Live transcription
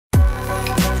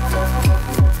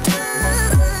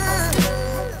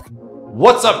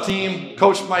What's up, team?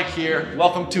 Coach Mike here.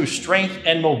 Welcome to Strength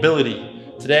and Mobility.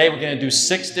 Today we're going to do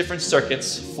 6 different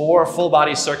circuits, 4 full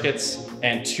body circuits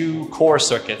and 2 core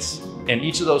circuits. In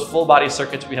each of those full body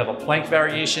circuits we have a plank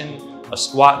variation, a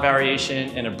squat variation,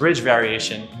 and a bridge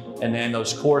variation. And then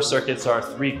those core circuits are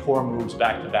 3 core moves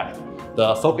back to back.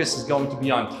 The focus is going to be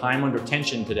on time under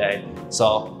tension today.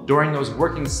 So during those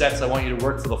working sets, I want you to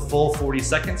work for the full 40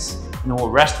 seconds, and then we'll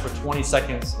rest for 20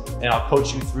 seconds, and I'll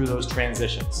coach you through those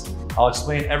transitions. I'll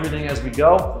explain everything as we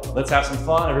go. Let's have some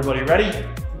fun. Everybody ready?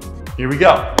 Here we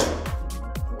go.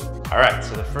 All right,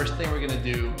 so the first thing we're gonna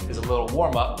do is a little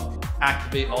warm up,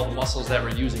 activate all the muscles that we're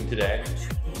using today,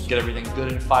 get everything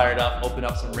good and fired up, open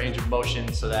up some range of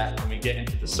motion so that when we get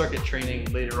into the circuit training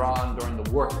later on during the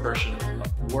work portion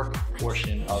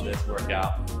of this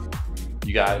workout,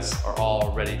 you guys are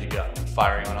all ready to go,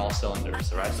 firing on all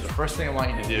cylinders, all right? So the first thing I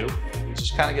want you to do is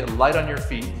just kind of get light on your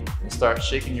feet and start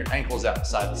shaking your ankles out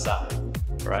side to side,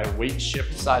 all right? Weight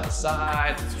shift side to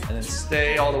side, and then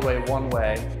stay all the way one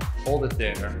way, hold it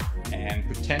there, and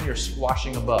pretend you're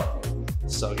squashing a bug.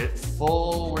 So get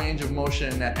full range of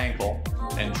motion in that ankle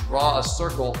and draw a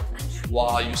circle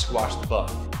while you squash the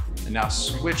bug. And now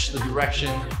switch the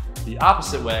direction the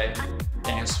opposite way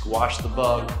and squash the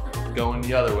bug going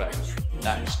the other way.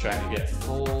 Nice, trying to get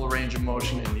full range of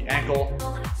motion in the ankle,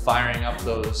 firing up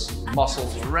those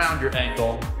muscles around your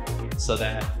ankle so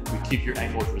that we keep your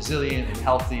ankles resilient and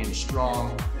healthy and strong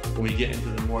when we get into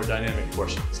the more dynamic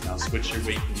portions. Now switch your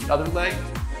weight to the other leg,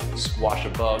 squash a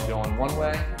bug going one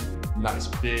way, nice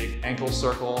big ankle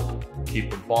circle,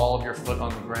 keep the ball of your foot on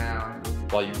the ground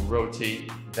while you rotate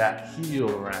that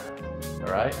heel around.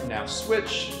 All right, now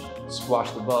switch.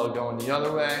 Squash the bug going the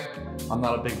other way. I'm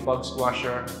not a big bug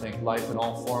squasher. I think life in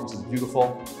all forms is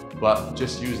beautiful, but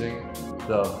just using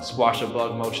the squash a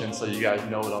bug motion so you guys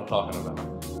know what I'm talking about.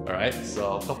 All right,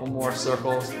 so a couple more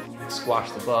circles, squash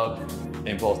the bug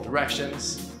in both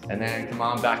directions, and then come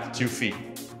on back to 2 feet.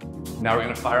 Now we're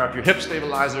gonna fire up your hip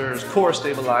stabilizers, core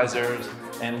stabilizers,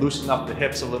 and loosen up the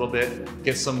hips a little bit,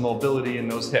 get some mobility in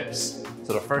those hips.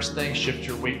 So the first thing, shift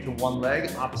your weight to one leg,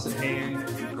 opposite hand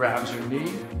grabs your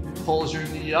knee, pulls your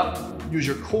knee up, use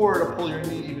your core to pull your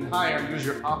knee even higher, use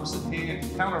your opposite hand to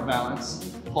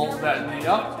counterbalance, hold that knee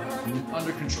up, and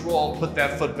under control, put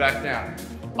that foot back down.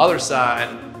 Other side,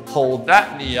 hold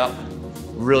that knee up,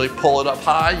 really pull it up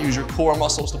high, use your core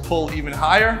muscles to pull even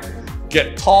higher,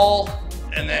 get tall,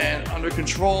 and then under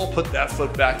control, put that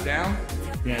foot back down.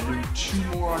 You're gonna do 2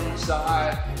 more on each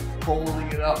side,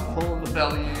 holding it up, pulling the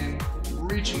belly in,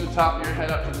 reaching the top of your head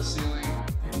up to the ceiling,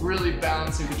 really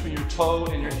balancing between your toe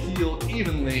and your heel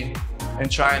evenly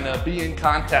and trying to be in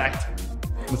contact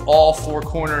with all 4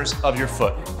 corners of your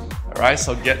foot. All right,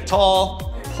 so get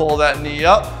tall, pull that knee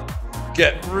up,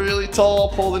 get really tall,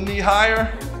 pull the knee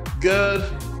higher. Good.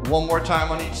 One more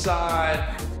time on each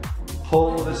side.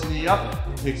 Pull this knee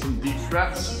up, take some deep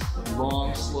breaths,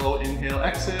 long, slow inhale,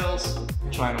 exhales,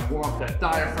 trying to warm up that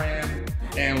diaphragm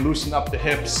and loosen up the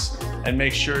hips and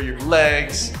make sure your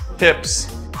legs,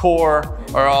 hips, core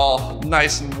are all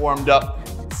nice and warmed up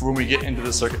for when we get into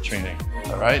the circuit training.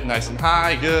 All right, nice and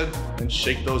high, good, and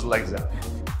shake those legs out.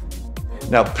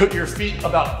 Now put your feet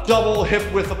about double hip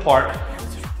width apart.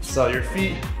 So your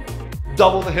feet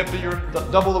double the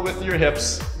width of your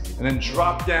hips, and then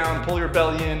drop down, pull your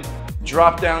belly in,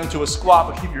 drop down into a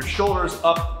squat, but keep your shoulders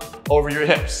up over your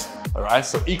hips. All right,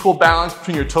 so equal balance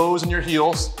between your toes and your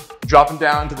heels, dropping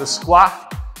down into the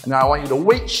squat. And now I want you to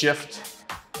weight shift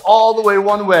all the way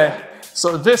one way.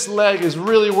 So this leg is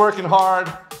really working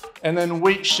hard, and then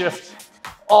weight shift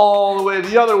all the way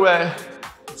the other way.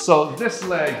 So this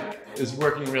leg is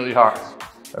working really hard.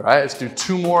 All right, let's do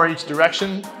 2 more each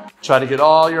direction. Try to get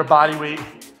all your body weight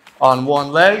on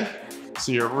one leg.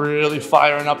 So you're really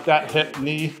firing up that hip,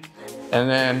 knee, and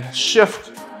then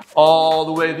shift all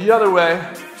the way the other way.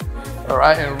 All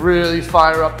right, and really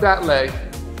fire up that leg.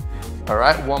 All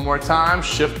right, one more time,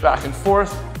 shift back and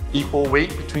forth. Equal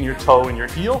weight between your toe and your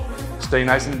heel. Stay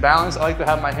nice and balanced. I like to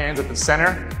have my hands at the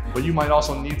center, but you might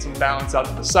also need some balance out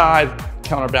to the side,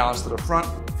 counterbalance to the front.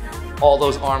 All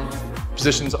those arm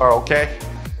positions are okay.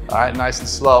 All right, nice and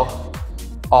slow.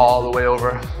 All the way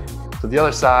over to the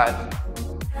other side.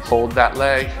 Hold that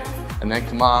leg, and then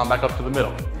come on back up to the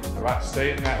middle. All right,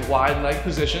 stay in that wide leg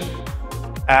position.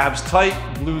 Abs tight,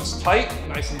 glutes tight,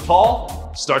 nice and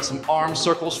tall. Start some arm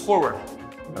circles forward.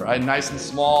 All right, nice and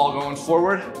small going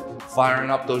forward, firing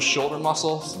up those shoulder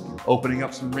muscles, opening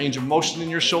up some range of motion in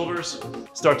your shoulders.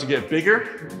 Start to get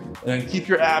bigger, and then keep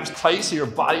your abs tight so your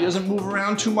body doesn't move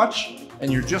around too much, and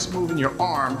you're just moving your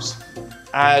arms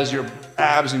as your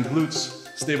abs and glutes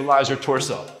stabilize your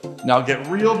torso. Now get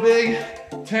real big,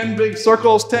 10 big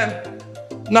circles, 10,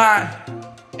 9,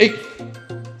 8,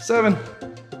 7,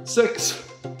 6,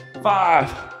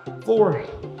 5, 4,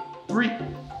 3,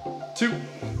 2,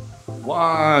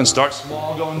 1. Start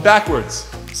small, going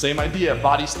backwards. Same idea,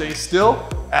 body stays still,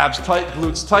 abs tight,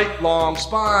 glutes tight, long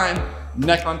spine,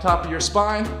 neck on top of your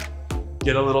spine.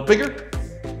 Get a little bigger,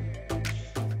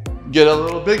 get a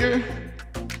little bigger,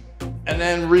 and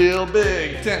then real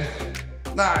big. 10,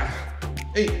 9,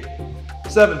 8,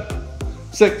 7,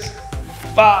 6,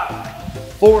 5,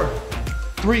 4,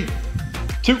 3,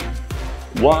 2,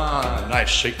 1. Nice,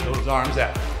 shake those arms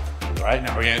out. All right,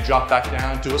 now we're gonna drop back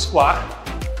down to a squat.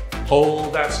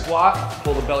 Hold that squat,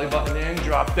 pull the belly button in,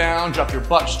 drop down, drop your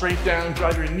butt straight down,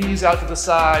 drive your knees out to the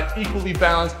side, equally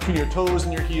balanced between your toes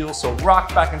and your heels, so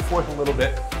rock back and forth a little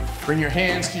bit. Bring your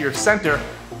hands to your center,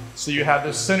 so you have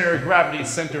the center of gravity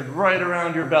centered right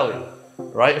around your belly,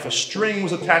 right? If a string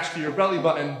was attached to your belly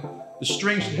button, the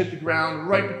string should hit the ground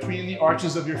right between the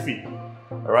arches of your feet,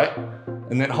 all right?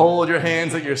 And then hold your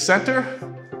hands at your center,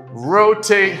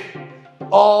 rotate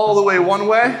all the way one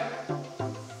way,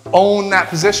 own that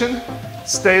position,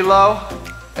 stay low,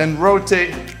 and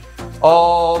rotate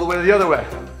all the way the other way.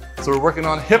 So we're working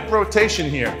on hip rotation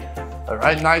here. All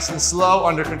right, nice and slow,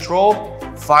 under control.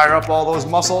 Fire up all those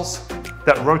muscles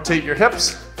that rotate your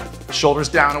hips. Shoulders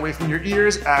down away from your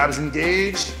ears, abs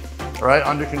engaged. All right,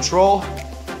 under control,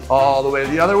 all the way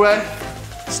the other way.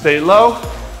 Stay low,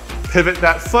 pivot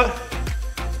that foot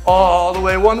all the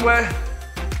way one way,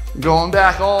 going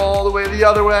back all the way the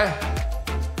other way.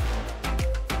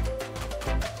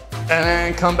 And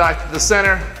then come back to the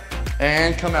center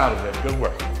and come out of it. Good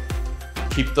work.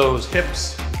 Keep those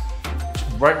hips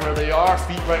right where they are,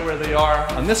 feet right where they are.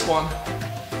 On this one,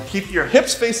 keep your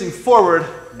hips facing forward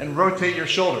and rotate your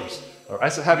shoulders. All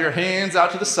right, so have your hands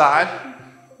out to the side,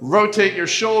 rotate your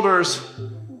shoulders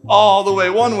all the way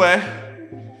one way.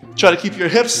 Try to keep your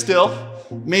hips still.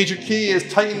 Major key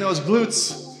is tighten those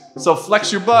glutes. So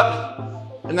flex your butt,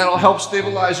 and that'll help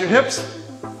stabilize your hips.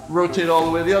 Rotate all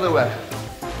the way the other way.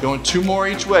 Going 2 more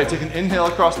each way. Take an inhale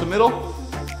across the middle.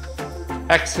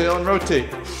 Exhale and rotate.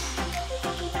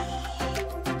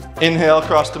 Inhale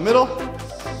across the middle.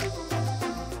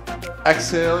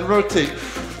 Exhale and rotate.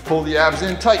 Pull the abs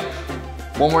in tight.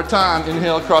 One more time.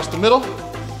 Inhale across the middle.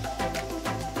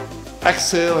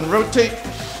 Exhale and rotate.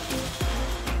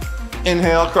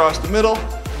 Inhale across the middle.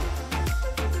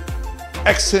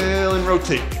 Exhale and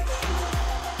rotate.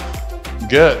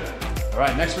 Good. All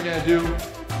right, next we're gonna do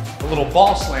a little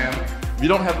ball slam. If you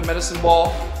don't have a medicine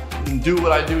ball, you can do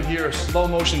what I do here, a slow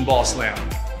motion ball slam.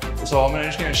 So I'm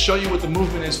just gonna show you what the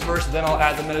movement is first, then I'll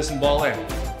add the medicine ball in.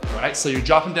 All right, so you're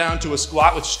dropping down to a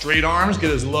squat with straight arms, get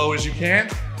as low as you can.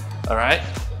 All right,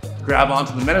 grab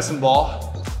onto the medicine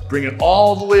ball, bring it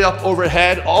all the way up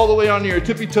overhead, all the way onto your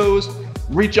tippy toes,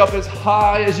 reach up as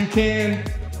high as you can,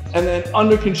 and then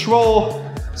under control,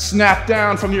 snap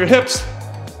down from your hips,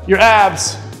 your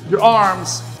abs, your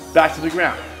arms, back to the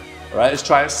ground. All right, let's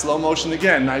try it slow motion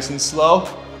again, nice and slow.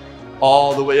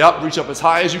 All the way up, reach up as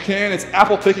high as you can. It's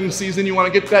apple picking season. You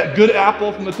want to get that good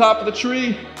apple from the top of the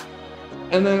tree.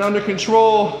 And then under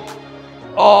control,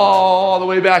 all the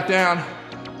way back down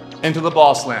into the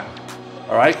ball slam.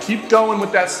 All right, keep going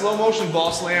with that slow motion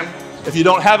ball slam if you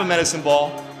don't have a medicine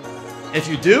ball. If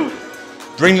you do,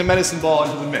 bring the medicine ball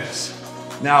into the mix.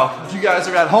 Now, if you guys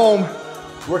are at home,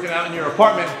 working out in your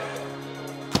apartment,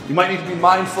 you might need to be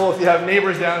mindful if you have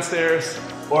neighbors downstairs,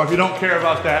 or if you don't care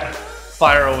about that,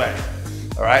 fire away.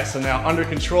 All right, so now under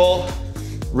control,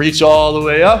 reach all the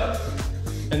way up,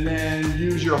 and then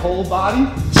use your whole body,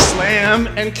 slam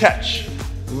and catch.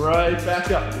 Right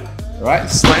back up. All right,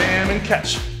 slam and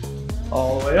catch.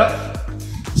 All the way up,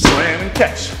 slam and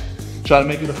catch. Try to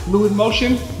make it a fluid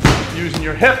motion, using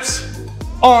your hips,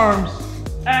 arms,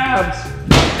 abs,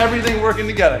 everything working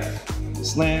together.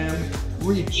 Slam,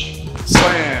 reach,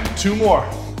 slam. 2 more.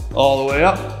 All the way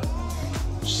up,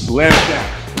 slam it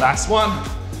down. Last one.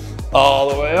 All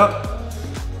the way up,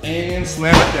 and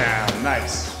slam it down.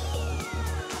 Nice.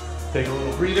 Take a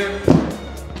little breather,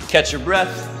 catch your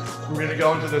breath. We're gonna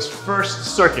go into this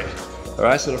first circuit. All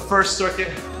right, so the first circuit,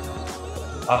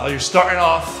 you're starting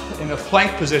off in a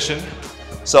plank position.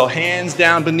 So hands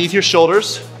down beneath your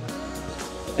shoulders.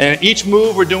 And each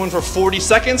move we're doing for 40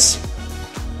 seconds.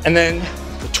 And then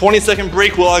the 20-second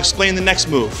break will explain the next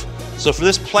move. So for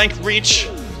this plank reach,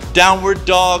 downward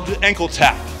dog ankle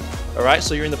tap. All right,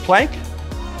 so you're in the plank,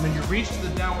 and then you reach to the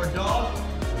downward dog,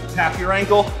 tap your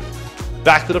ankle,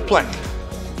 back to the plank.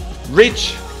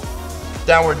 Reach,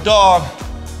 downward dog,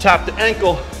 tap the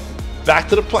ankle, back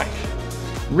to the plank.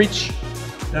 Reach,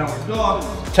 downward dog,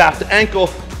 tap the ankle,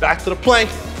 back to the plank.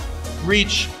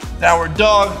 Reach, downward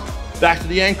dog, back to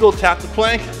the ankle, tap the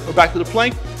plank, or back to the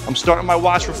plank. I'm starting my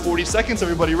watch for 40 seconds.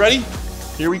 Everybody ready?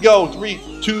 Here we go.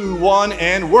 3, 2, 1,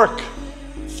 and work.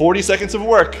 40 seconds of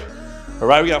work. All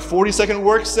right, we got a 40-second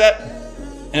work set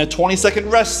and a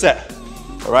 20-second rest set.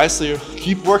 All right, so you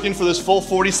keep working for this full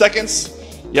 40 seconds.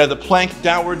 You have the plank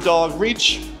downward dog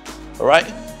reach. All right,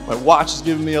 my watch is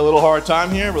giving me a little hard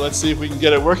time here, but let's see if we can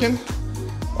get it working.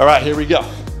 All right, here we go.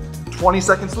 20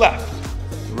 seconds left.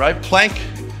 All right, plank,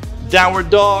 downward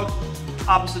dog,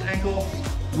 opposite ankle,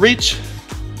 reach,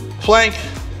 plank,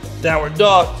 downward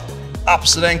dog,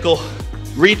 opposite ankle,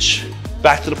 reach,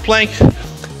 back to the plank,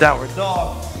 downward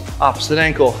dog, opposite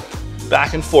ankle,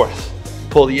 back and forth.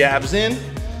 Pull the abs in,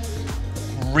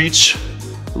 reach,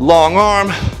 long arm,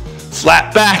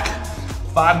 flat back.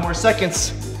 5 more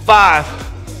seconds. 5,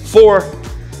 4,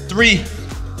 3,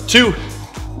 2,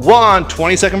 1.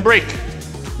 20-second break.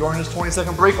 During this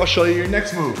 20-second break, I'll show you your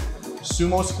next move.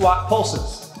 Sumo squat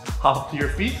pulses. Hop up to your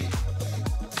feet.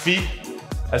 Feet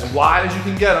as wide as you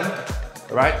can get them.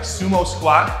 All right, sumo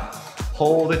squat.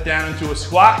 Hold it down into a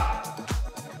squat.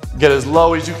 Get as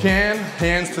low as you can.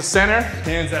 Hands to center,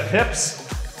 hands at hips.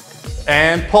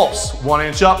 And pulse. 1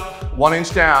 inch up, 1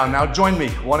 inch down. Now join me.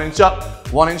 1 inch up,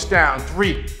 1 inch down.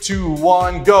 3, 2,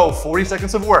 1, go. 40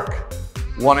 seconds of work.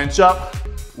 1 inch up,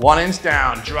 1 inch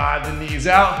down. Drive the knees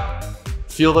out.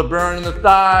 Feel the burn in the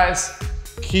thighs.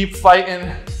 Keep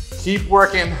fighting, keep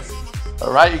working.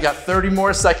 All right, you got 30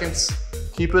 more seconds.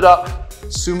 Keep it up.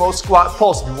 Sumo squat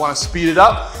pulse. If you want to speed it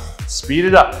up, speed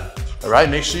it up. All right,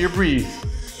 make sure you breathe.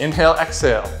 Inhale,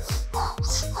 exhale.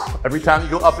 Every time you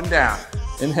go up and down.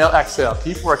 Inhale, exhale.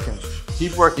 Keep working.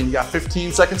 Keep working. You got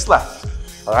 15 seconds left.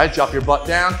 All right, drop your butt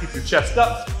down. Keep your chest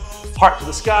up. Heart to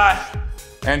the sky.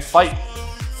 And fight.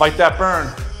 Fight that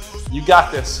burn. You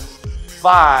got this.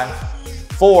 5,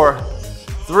 4,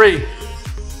 3,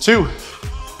 2,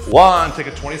 1. Take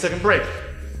a 20-second break.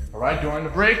 All right, during the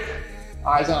break,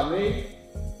 eyes on me.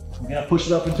 I'm gonna push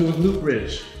it up into a glute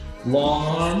bridge. Long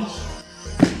arms.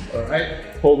 All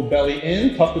right, pull the belly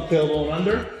in, tuck the tailbone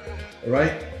under. All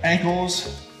right,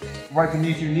 ankles right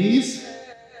beneath your knees.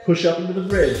 Push up into the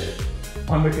bridge.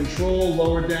 Under control,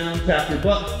 lower down, tap your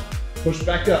butt. Push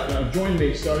back up. Now join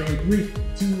me, starting in 3,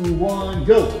 2, 1,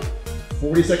 go.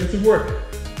 40 seconds of work.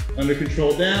 Under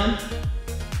control down,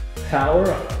 power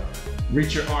up.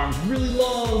 Reach your arms really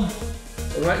long.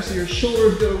 All right, so your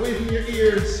shoulders go away from your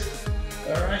ears.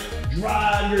 All right,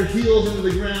 drive your heels into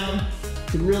the ground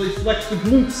to really flex the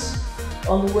glutes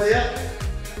on the way up.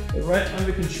 All right,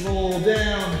 under control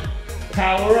down,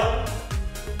 power up.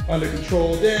 Under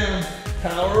control down,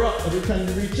 power up. Every time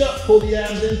you reach up, pull the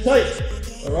abs in tight.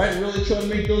 All right, really try to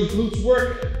make those glutes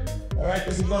work. All right,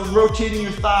 this is about rotating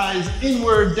your thighs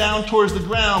inward, down towards the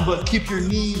ground, but keep your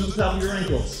knees on top of your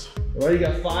ankles. All right, you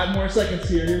got 5 more seconds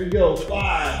here. Here we go.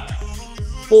 5,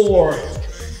 4,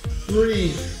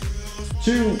 3,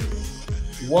 2,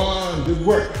 1. Good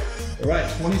work. All right,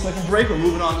 20-second break. We're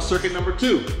moving on to circuit number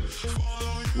 2.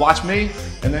 Watch me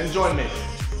and then join me.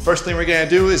 First thing we're gonna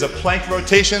do is a plank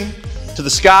rotation to the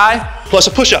sky plus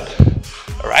a push-up.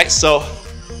 All right, so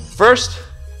first,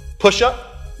 push-up.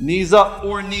 Knees up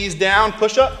or knees down,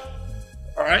 push up.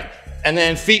 All right, and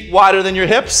then feet wider than your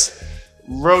hips.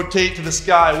 Rotate to the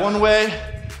sky one way,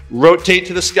 rotate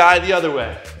to the sky the other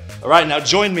way. All right, now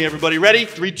join me, everybody. Ready?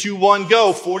 3, 2, 1,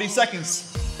 go. 40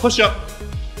 seconds. Push up,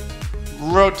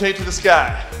 rotate to the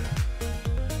sky.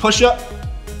 Push up,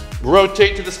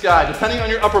 rotate to the sky. Depending on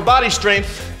your upper body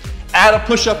strength, add a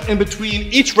push up in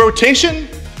between each rotation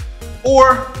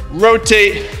or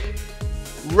rotate,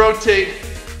 rotate,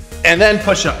 and then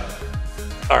push up.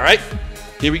 All right,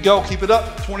 here we go. Keep it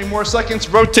up. 20 more seconds.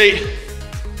 Rotate,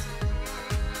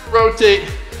 rotate,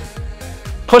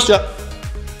 push up,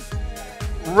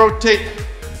 rotate,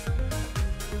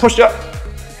 push up,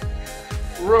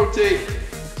 rotate,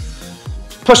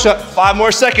 push up. 5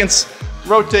 more seconds.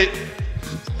 Rotate,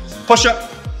 push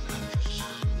up,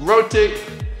 rotate,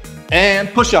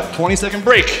 and push up. 20-second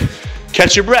break.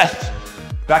 Catch your breath.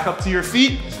 Back up to your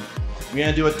feet. We're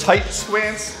gonna do a tight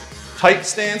stance,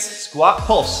 squat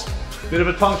pulse. Bit of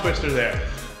a tongue twister there.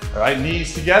 All right,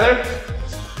 knees together.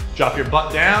 Drop your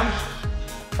butt down.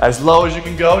 As low as you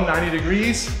can go, 90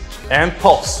 degrees, and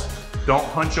pulse. Don't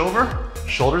hunch over,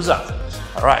 shoulders up.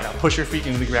 All right, now push your feet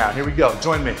into the ground. Here we go,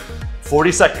 join me.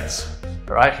 40 seconds.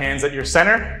 All right, hands at your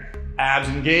center, abs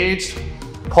engaged,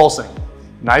 pulsing.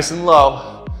 Nice and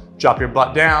low. Drop your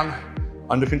butt down,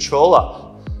 under control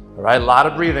up. All right, a lot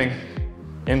of breathing.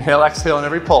 Inhale, exhale in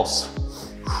every pulse.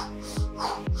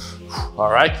 All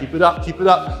right, keep it up, keep it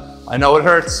up. I know it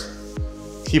hurts.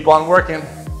 Keep on working.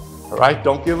 All right,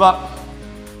 don't give up.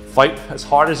 Fight as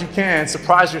hard as you can,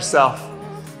 surprise yourself.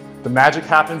 The magic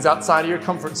happens outside of your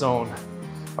comfort zone.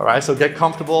 All right, so get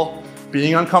comfortable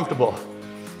being uncomfortable.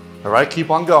 All right, keep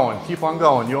on going,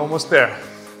 you're almost there.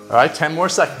 All right, 10 more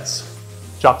seconds.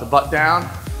 Drop the butt down,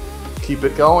 keep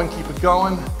it going,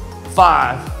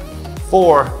 5,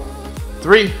 4,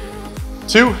 3,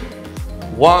 2,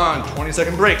 1.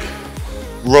 20-second break.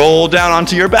 Roll down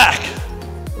onto your back.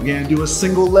 We're gonna do a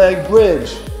single leg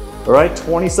bridge. All right,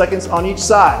 20 seconds on each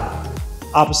side.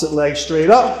 Opposite leg straight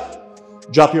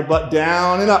up. Drop your butt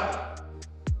down and up.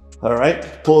 All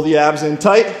right, pull the abs in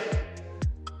tight.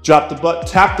 Drop the butt,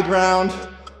 tap the ground,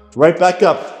 right back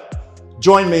up.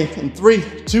 Join me in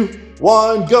 3, 2,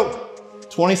 1, go.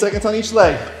 20 seconds on each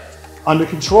leg. Under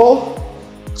control,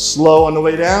 slow on the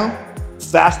way down,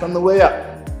 fast on the way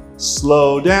up.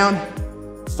 Slow down,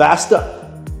 fast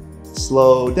up.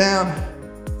 Slow down,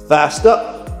 fast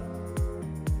up.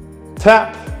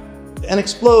 Tap and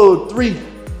explode. 3,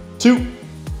 2,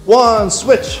 1,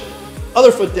 switch.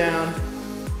 Other foot down,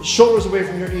 shoulders away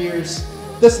from your ears,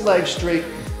 this leg straight,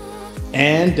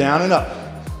 and down and up.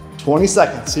 20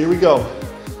 seconds, here we go.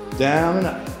 Down and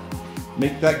up.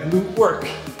 Make that glute work.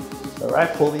 All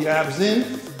right, pull the abs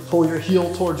in, pull your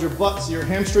heel towards your butt so your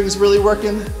hamstring's really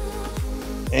working,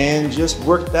 and just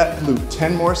work that glute.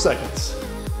 10 more seconds.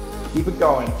 Keep it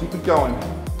going, keep it going.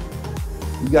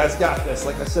 You guys got this.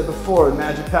 Like I said before, the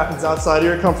magic happens outside of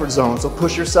your comfort zone, so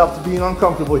push yourself to being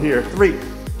uncomfortable here. 3,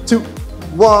 2,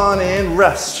 1, and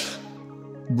rest.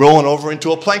 Rolling over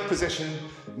into a plank position.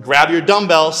 Grab your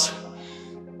dumbbells.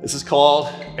 This is called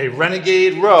a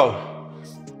renegade row.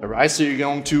 All right, so you're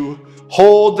going to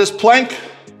hold this plank,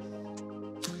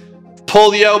 pull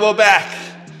the elbow back,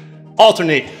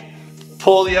 alternate,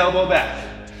 pull the elbow back.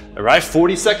 All right,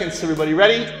 40 seconds, everybody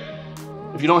ready?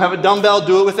 If you don't have a dumbbell,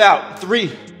 do it without.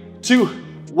 3, 2,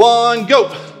 1,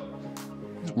 go.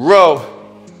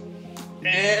 Row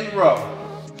and row.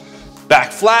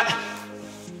 Back flat,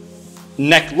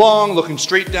 neck long, looking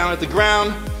straight down at the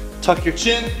ground. Tuck your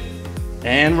chin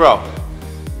and row.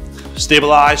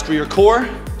 Stabilize through your core.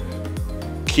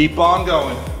 Keep on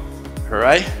going. All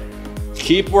right,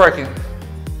 keep working.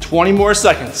 20 more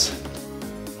seconds.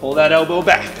 Pull that elbow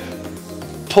back.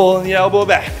 Pulling the elbow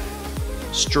back.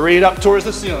 Straight up towards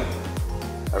the ceiling.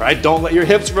 All right, don't let your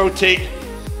hips rotate.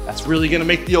 That's really gonna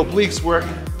make the obliques work.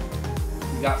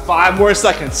 You got 5 more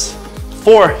seconds.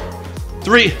 4,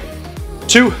 3,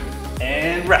 2,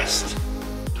 and rest.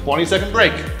 20-second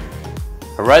break.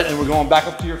 All right, and we're going back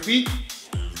up to your feet.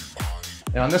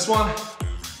 And on this one,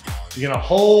 you're gonna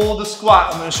hold the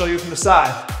squat. I'm gonna show you from the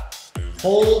side.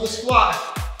 Hold the squat.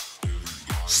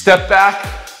 Step back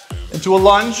into a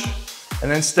lunge,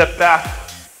 and then step back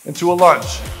into a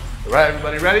lunge. All right,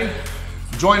 everybody ready?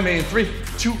 Join me in 3,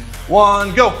 2,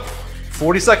 1, go.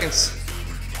 40 seconds.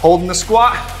 Holding the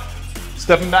squat,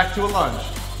 stepping back to a lunge.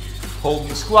 Holding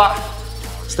the squat,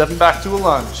 stepping back to a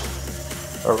lunge.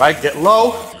 All right, get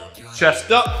low,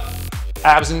 chest up,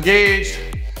 abs engaged,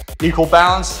 equal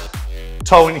balance,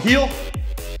 toe and heel,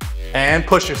 and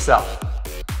push yourself.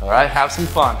 All right, have some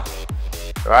fun.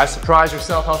 All right, surprise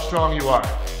yourself how strong you are.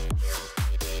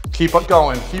 Keep it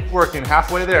going, keep working,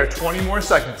 halfway there, 20 more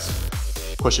seconds.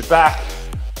 Push it back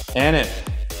and in,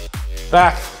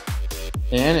 back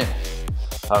and in.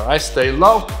 All right, stay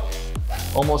low,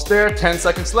 almost there, 10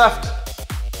 seconds left.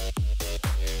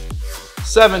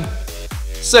 7,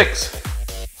 6,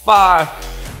 5,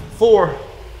 4,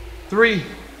 3,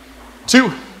 2,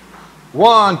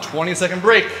 1. 20-second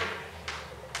break.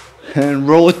 And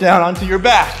roll it down onto your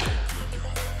back.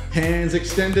 Hands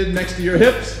extended next to your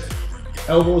hips.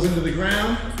 Elbows into the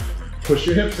ground. Push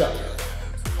your hips up.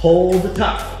 Hold the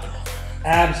top.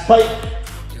 Abs tight.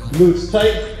 Glutes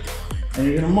tight. And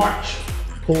you're gonna march.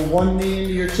 Pull one knee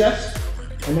into your chest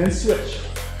and then switch.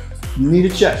 Knee to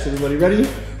chest. Everybody ready?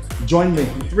 Join me.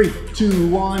 3, 2,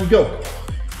 1, go.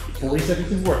 40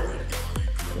 seconds of work.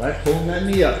 All right, holding that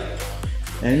knee up.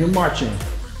 And you're marching.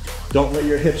 Don't let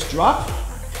your hips drop.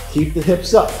 Keep the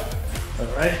hips up. All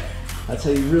right, that's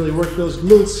how you really work those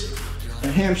glutes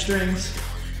and hamstrings.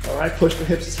 All right, push the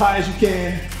hips as high as you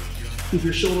can. Keep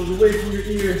your shoulders away from your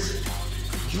ears.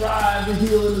 Drive the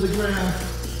heel into the ground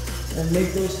and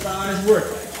make those thighs work.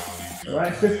 All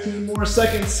right, 15 more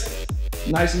seconds.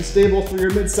 Nice and stable for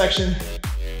your midsection.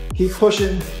 Keep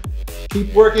pushing,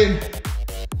 keep working.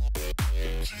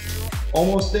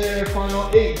 Almost there, final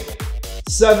 8,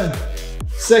 7,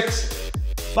 6,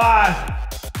 5,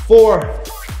 4,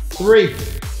 3,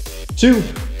 2,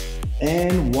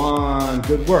 and 1.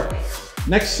 Good work.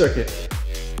 Next circuit.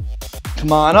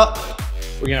 Come on up.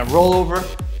 We're gonna roll over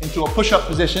into a push-up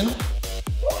position,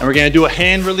 and we're gonna do a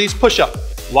hand release push-up.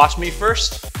 Watch me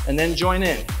first, and then join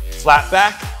in. Flat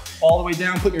back, all the way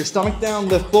down, put your stomach down,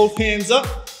 lift both hands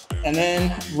up, and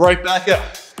then right back up.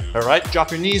 All right,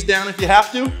 drop your knees down if you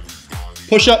have to.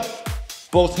 Push up,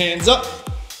 both hands up,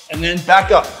 and then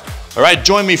back up. All right,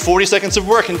 join me, 40 seconds of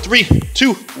work in 3,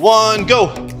 2, 1, go.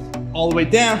 All the way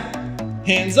down,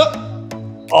 hands up,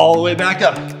 all the way back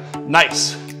up.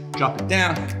 Nice. Drop it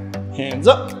down, hands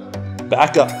up,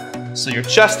 back up. So your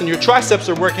chest and your triceps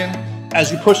are working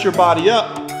as you push your body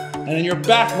up, and then your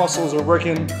back muscles are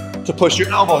working to push your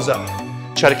elbows up.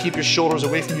 Try to keep your shoulders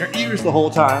away from your ears the whole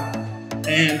time,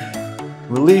 and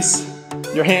release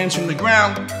your hands from the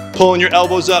ground, pulling your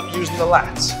elbows up using the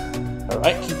lats. All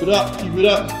right, keep it up, keep it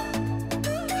up.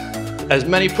 As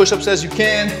many push-ups as you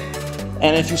can,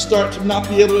 and if you start to not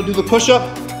be able to do the push-up,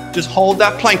 just hold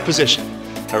that plank position,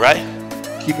 all right?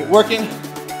 Keep it working,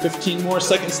 15 more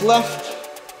seconds left,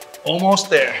 almost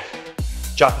there.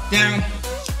 Drop it down,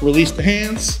 release the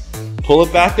hands, pull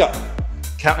it back up.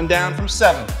 Counting down from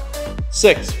 7,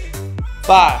 6,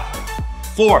 5,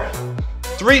 4,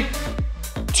 3,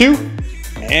 2,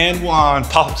 and 1.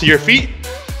 Pop up to your feet,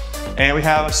 and we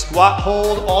have a squat,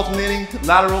 hold, alternating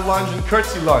lateral lunge and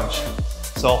curtsy lunge.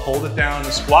 So hold it down in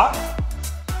the squat,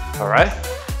 all right?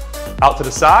 Out to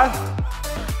the side,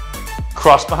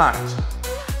 cross behind.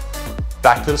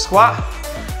 Back to the squat,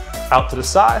 out to the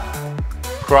side,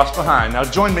 cross behind. Now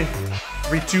join me,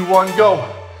 3, 2, 1, go.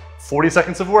 40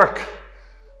 seconds of work.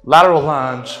 Lateral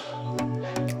lunge,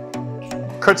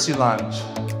 curtsy lunge,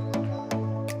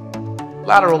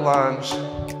 lateral lunge,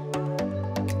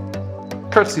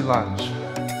 curtsy lunge.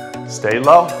 Stay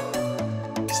low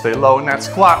in that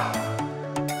squat.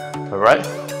 All right,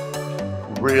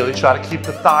 really try to keep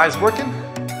the thighs working.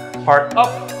 Heart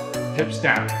up, hips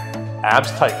down,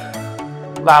 abs tight.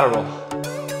 Lateral,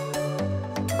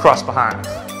 cross behind.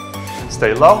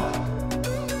 Stay low,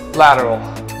 lateral,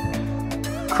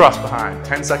 cross behind.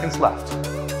 10 seconds left.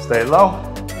 Stay low,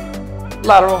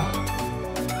 lateral,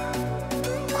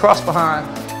 cross behind.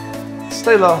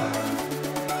 Stay low,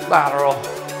 lateral,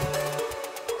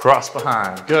 cross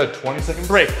behind. Good, 20-second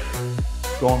break.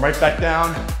 Going right back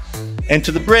down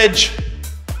into the bridge.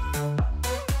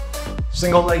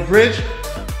 Single leg bridge.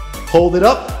 Hold it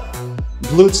up,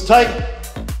 glutes tight,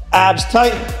 abs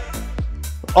tight.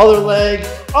 Other leg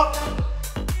up.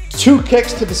 2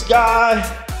 kicks to the sky,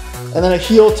 and then a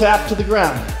heel tap to the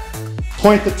ground.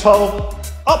 Point the toe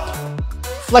up,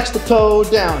 flex the toe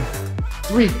down.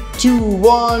 3, 2,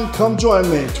 1, come join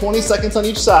me. 20 seconds on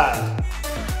each side.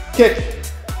 Kick,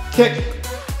 kick,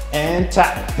 and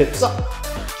tap. Hips up.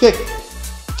 Kick,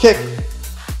 kick,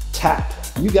 tap.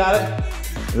 You got it.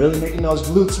 Really making those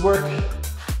glutes work,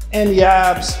 and the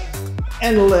abs,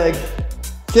 and the leg.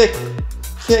 Kick,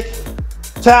 kick,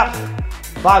 tap.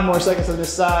 5 more seconds on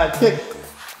this side. Kick,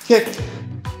 kick,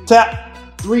 tap.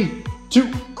 3, 2,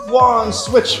 1,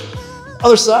 switch.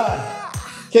 Other side.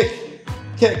 Kick,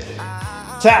 kick,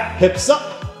 tap. Hips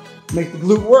up. Make the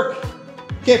glute work.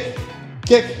 Kick,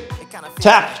 kick,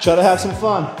 tap. Try to have some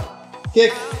fun.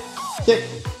 Kick, kick,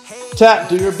 tap.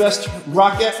 Do your best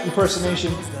Rockette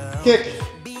impersonation. Kick,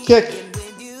 kick,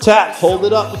 tap. Hold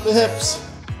it up with the hips.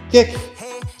 Kick,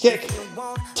 kick,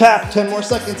 tap. 10 more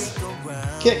seconds.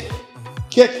 Kick,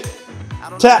 kick,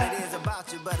 tap.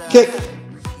 Kick,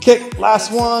 kick.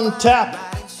 Last one. Tap.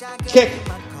 Kick,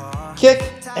 kick,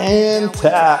 and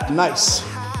tap. Nice.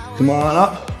 Come on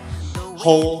up.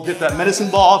 Hold. Get that medicine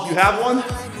ball if you have one.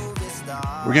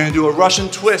 We're gonna do a Russian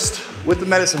twist with the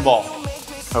medicine ball.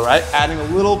 All right, adding a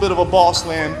little bit of a ball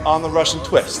slam on the Russian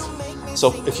twist.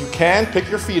 So if you can, pick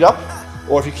your feet up,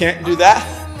 or if you can't do that,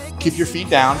 keep your feet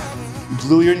down,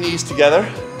 glue your knees together,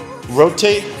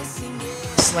 rotate,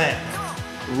 slam,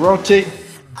 rotate,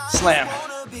 slam,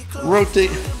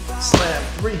 rotate, slam.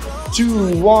 3,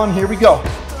 2, 1, here we go.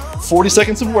 40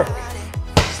 seconds of work.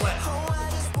 Slam,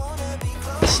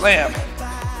 slam.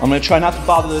 I'm gonna try not to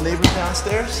bother the neighbors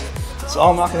downstairs, so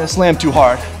I'm not gonna slam too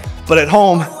hard. But at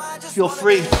home, feel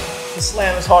free to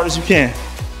slam as hard as you can,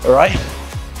 all right?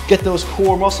 Get those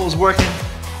core muscles working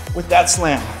with that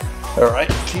slam, all right?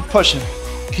 Keep pushing,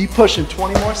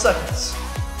 20 more seconds.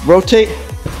 Rotate,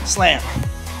 slam,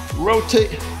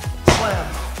 rotate, slam,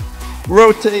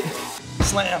 rotate,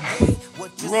 slam,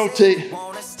 rotate,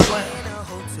 slam,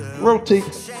 rotate,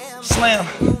 slam,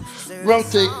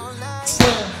 rotate,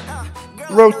 slam,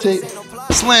 rotate,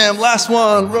 slam. Last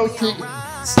one, rotate,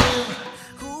 slam,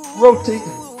 rotate,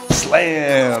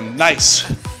 slam. Nice.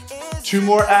 2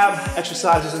 more ab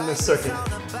exercises in this circuit.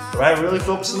 All right, really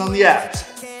focusing on the abs.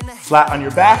 Flat on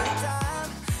your back.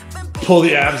 Pull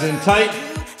the abs in tight.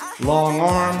 Long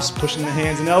arms, pushing the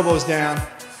hands and elbows down.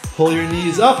 Pull your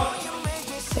knees up.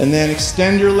 And then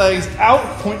extend your legs out.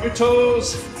 Point your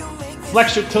toes.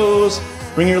 Flex your toes,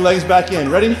 bring your legs back in.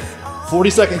 Ready? 40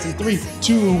 seconds in 3,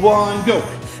 2, 1, go.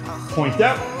 Point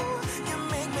out,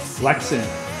 flex in.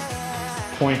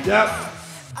 Point out,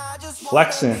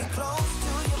 flex in.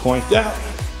 Point out,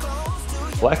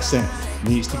 flex in.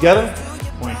 Knees together,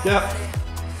 point out,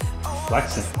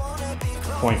 flex in.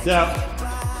 Point out,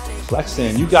 flex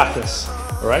in. You got this.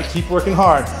 All right, keep working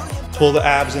hard. Pull the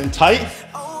abs in tight.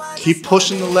 Keep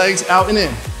pushing the legs out and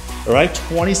in. All right,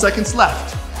 20 seconds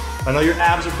left. I know your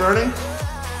abs are burning.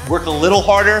 Work a little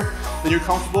harder than you're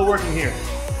comfortable working here.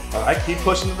 All right, keep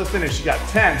pushing to the finish. You got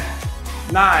 10,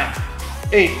 9,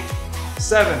 8,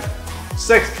 7,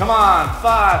 6, come on,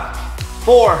 5,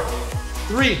 4,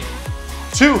 3,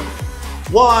 2,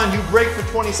 1. You break for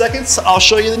 20 seconds. I'll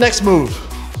show you the next move.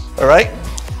 All right,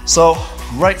 so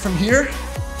right from here,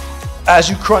 as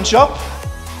you crunch up,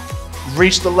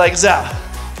 reach the legs out.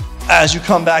 As you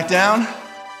come back down,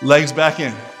 legs back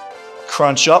in.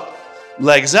 Crunch up,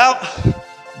 legs out,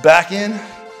 back in,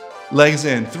 legs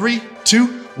in. 3, 2,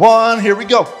 1, here we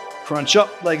go. Crunch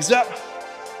up, legs out,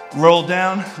 roll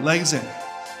down, legs in.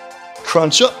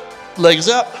 Crunch up, legs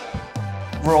out,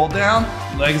 roll down,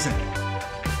 legs in.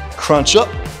 Crunch up,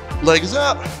 legs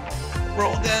out,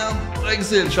 roll down,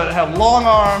 legs in. Try to have long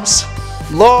arms,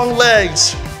 long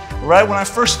legs. Right, when I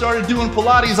first started doing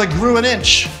Pilates, I grew an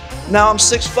inch. Now I'm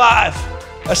 6'5".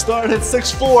 I started at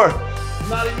 6'4". I'm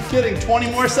not even kidding,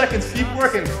 20 more seconds, keep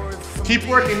working. Keep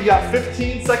working, you got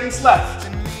 15 seconds left.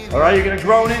 All right, you're gonna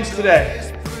grow an inch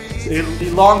today. So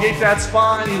elongate that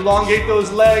spine, elongate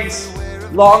those legs.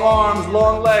 Long arms,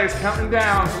 long legs, counting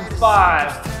down from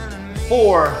 5,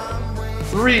 4,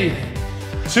 3,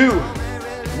 2,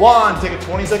 1. Take a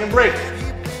 20-second break.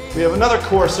 We have another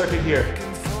core circuit here.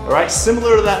 All right,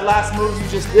 similar to that last move you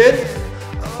just did,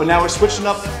 but now we're switching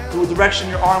up the direction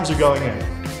your arms are going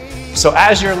in. So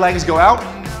as your legs go out,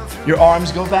 your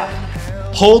arms go back.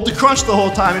 Hold the crunch the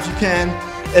whole time if you can.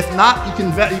 If not, you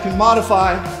can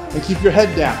modify and keep your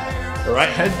head down. All right,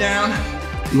 head down,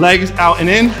 legs out and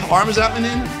in, arms out and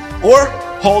in, or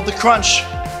hold the crunch,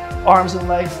 arms and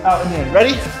legs out and in.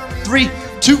 Ready? 3,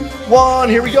 2, 1,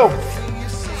 here we go.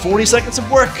 40 seconds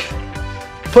of work.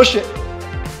 Push it.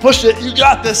 Push it, you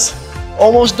got this.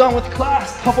 Almost done with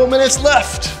class, couple minutes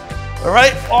left. All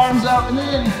right, arms out and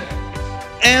in,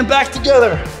 and back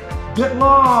together. Get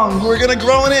long, we're gonna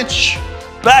grow an inch.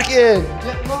 Back in,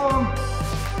 get long,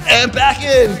 and back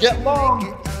in, get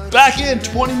long. Back in,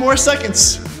 20 more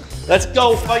seconds. Let's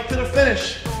go, fight to the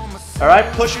finish. All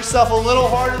right, push yourself a little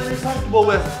harder than you're comfortable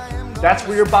with. That's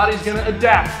where your body's gonna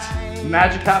adapt.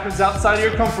 Magic happens outside of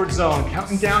your comfort zone.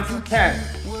 Counting down from 10,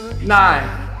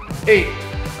 9, 8,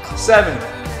 7,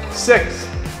 6,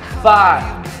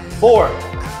 5, 4,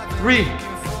 3,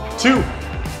 2,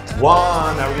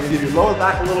 1. Now we're gonna give your lower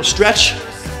back a little stretch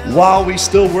while we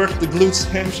still work the glutes,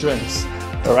 hamstrings.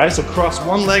 All right, so cross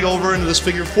one leg over into this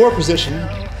figure 4 position.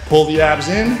 Pull the abs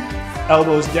in,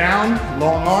 elbows down,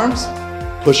 long arms.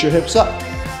 Push your hips up.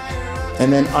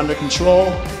 And then under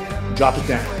control, drop it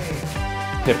down.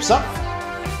 Hips up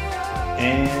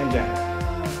and down.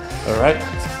 All right.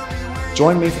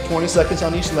 Join me for 20 seconds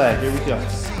on each leg. Here we go.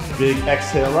 Big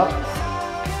exhale up.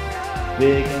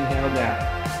 Big inhale down.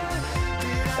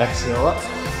 Exhale up.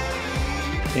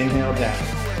 Inhale down.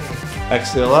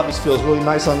 Exhale up. This feels really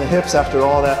nice on the hips after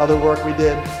all that other work we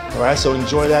did. All right, so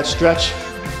enjoy that stretch.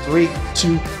 3,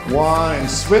 2, 1, and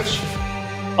switch.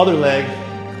 Other leg.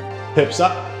 Hips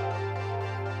up.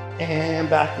 And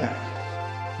back down.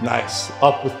 Nice.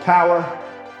 Up with power.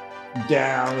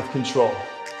 Down with control.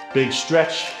 Big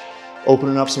stretch.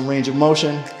 Opening up some range of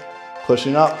motion,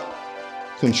 pushing up,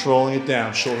 controlling it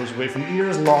down. Shoulders away from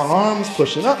ears, long arms,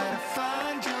 pushing up,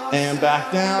 and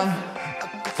back down.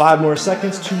 5 more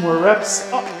seconds, 2 more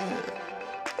reps. Up,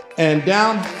 and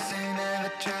down,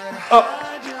 up,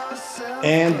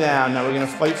 and down. Now we're gonna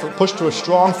fight for push to a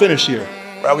strong finish here.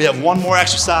 All right, we have one more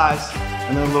exercise,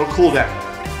 and then a little cool down.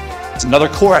 It's another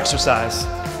core exercise.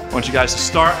 I want you guys to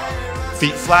start,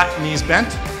 feet flat, knees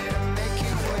bent.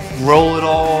 Roll it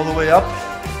all the way up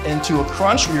into a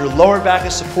crunch where your lower back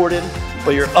is supported,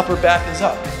 but your upper back is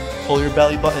up. Pull your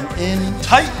belly button in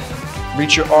tight,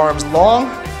 reach your arms long,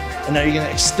 and now you're gonna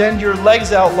extend your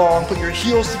legs out long, put your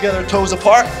heels together, toes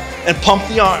apart, and pump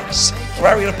the arms. All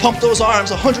right, we're gonna pump those arms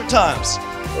 100 times.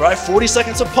 All right, 40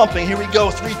 seconds of pumping. Here we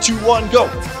go, 3, 2, 1, go.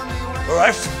 All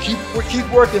right, keep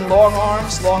working, long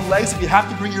arms, long legs. If you have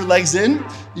to bring your legs in,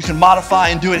 you can modify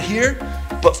and do it here,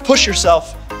 but push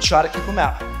yourself, try to keep them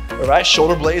out. All right,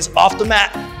 shoulder blades off the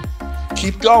mat.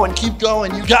 Keep going,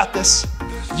 you got this.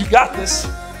 You got this.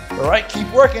 All right,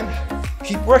 keep working,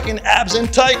 abs in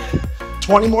tight.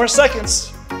 20 more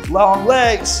seconds. Long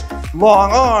legs,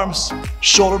 long arms,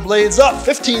 shoulder blades up,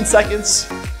 15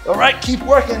 seconds. All right, keep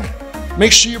working.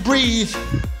 Make sure you breathe.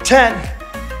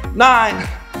 10, 9,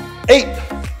 8,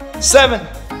 7,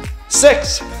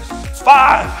 6,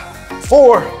 5,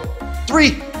 4,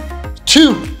 3,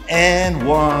 2, and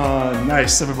 1.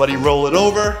 Nice, everybody roll it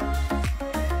over.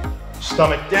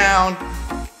 Stomach down,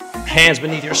 hands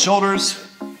beneath your shoulders,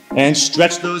 and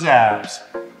stretch those abs.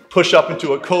 Push up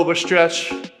into a cobra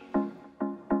stretch.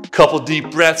 Couple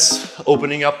deep breaths,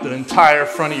 opening up the entire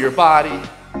front of your body.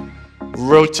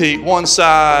 Rotate one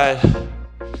side,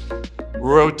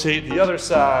 rotate the other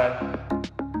side.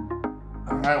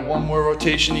 All right, one more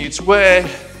rotation each way.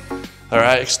 All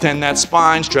right, extend that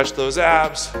spine, stretch those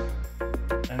abs,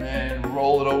 and then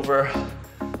roll it over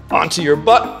onto your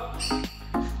butt.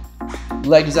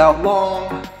 Legs out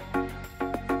long,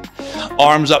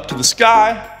 arms up to the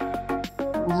sky.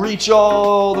 Reach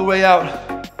all the way out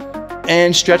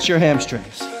and stretch your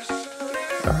hamstrings.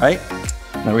 All right,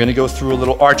 now we're gonna go through a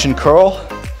little arch and curl.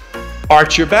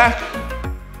 Arch your back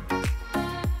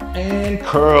and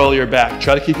curl your back.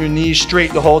 Try to keep your knees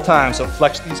straight the whole time. So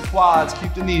flex these quads,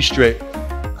 keep the knees straight.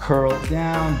 Curl it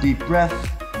down, deep breath.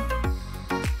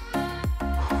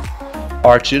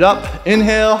 Arch it up,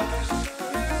 inhale.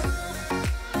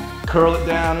 Curl it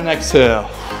down and exhale.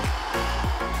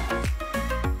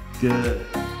 Good.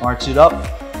 Arch it up,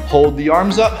 hold the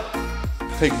arms up.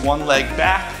 Take one leg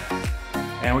back,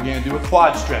 and we're gonna do a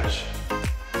quad stretch.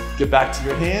 Get back to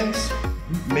your hands,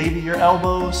 maybe your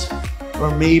elbows,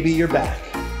 or maybe your back.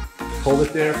 Hold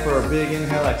it there for a big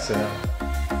inhale, exhale.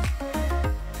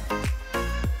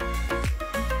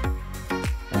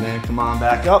 And then come on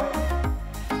back up.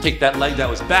 Take that leg that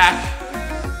was back,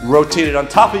 rotate it on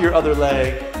top of your other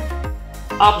leg,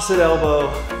 opposite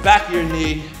elbow, back of your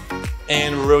knee,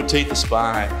 and rotate the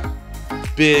spine.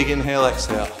 Big inhale,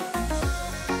 exhale.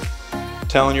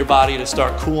 Telling your body to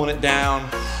start cooling it down.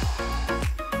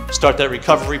 Start that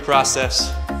recovery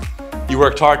process. You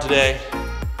worked hard today.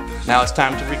 Now it's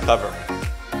time to recover.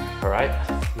 All right,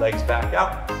 legs back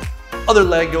out. Other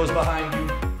leg goes behind you.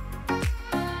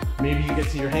 Maybe you get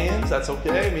to your hands, that's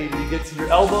okay. Maybe you get to your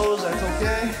elbows, that's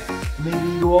okay. Maybe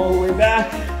you go all the way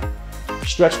back.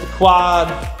 Stretch the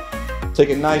quad. Take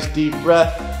a nice deep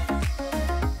breath.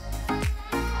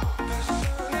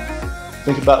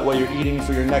 Think about what you're eating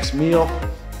for your next meal.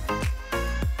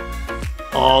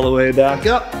 All the way back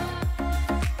up.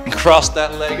 Cross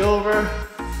that leg over.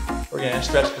 We're gonna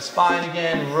stretch the spine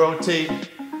again, rotate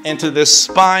into this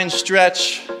spine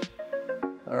stretch.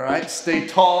 All right, stay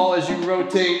tall as you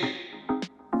rotate.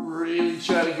 Really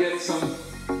try to get some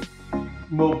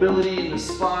mobility in the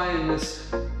spine, in this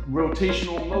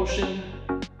rotational motion.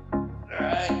 All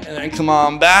right, and then come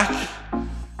on back.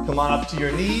 Come on up to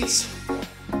your knees.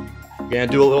 We're gonna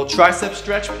do a little tricep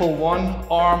stretch. Pull one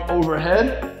arm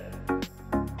overhead.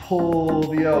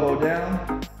 Pull the elbow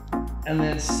down. And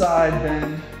then side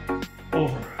bend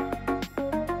over.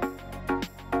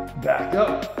 Back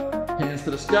up. Hands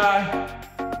to the sky.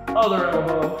 Other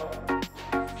elbow.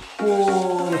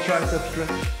 Pull the tricep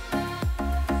stretch.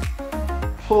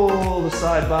 Pull the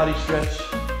side body stretch.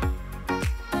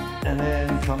 And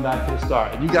then come back to the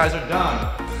start. And you guys are done.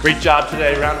 Great job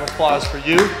today. Round of applause for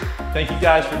you. Thank you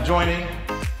guys for joining.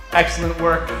 Excellent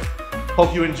work.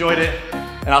 Hope you enjoyed it.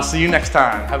 And I'll see you next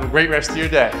time. Have a great rest of your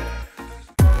day.